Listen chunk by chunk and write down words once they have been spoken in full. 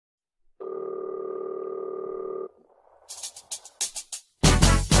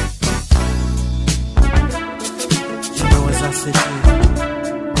sit here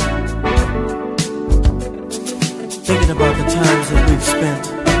thinking about the times that we've spent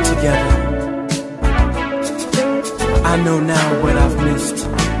together. I know now what I've missed.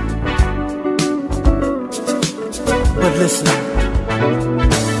 But listen,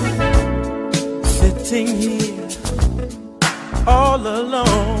 sitting here all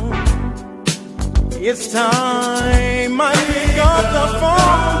alone, it's time I pick up the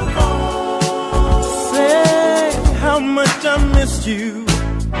phone. Say how much I missed you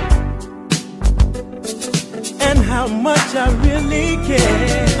and how much I really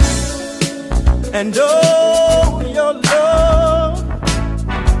care. And oh, your love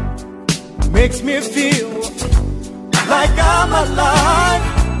makes me feel like I'm alive.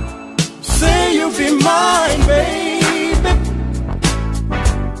 Say you'll be mine, baby,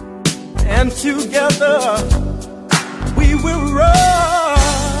 and together we will ride.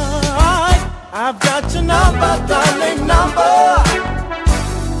 I've got your number, darling, number.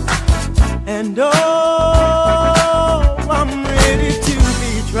 And oh, I'm ready to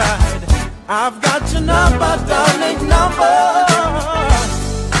be tried. I've got your number, darling, number.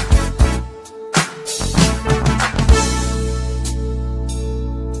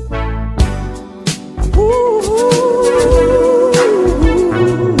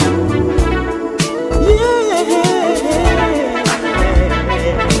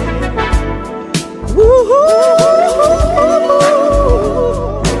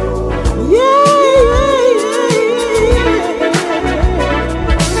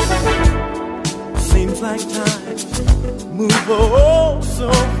 Like time move oh so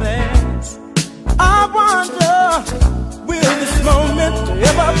fast. I wonder, will this moment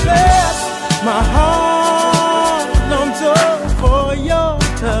ever pass? My heart longs for your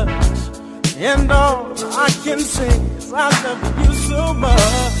touch, and all I can say is I love you so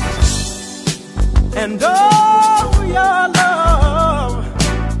much. And oh, your love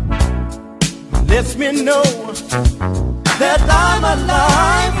lets me know that I'm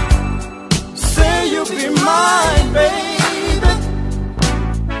alive. Say you'll be mine, baby,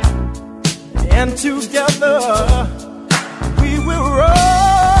 and together we will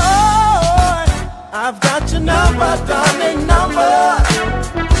ride. I've got your number, darling, number.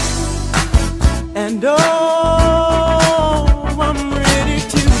 And oh, I'm ready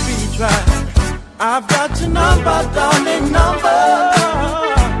to be tried. I've got your number, darling, number.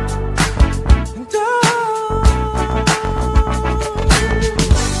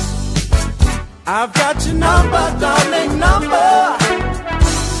 I've got your number, darling, number.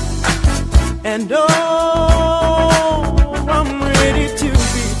 And oh, I'm ready to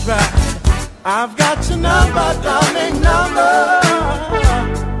be tried. I've got your number, darling.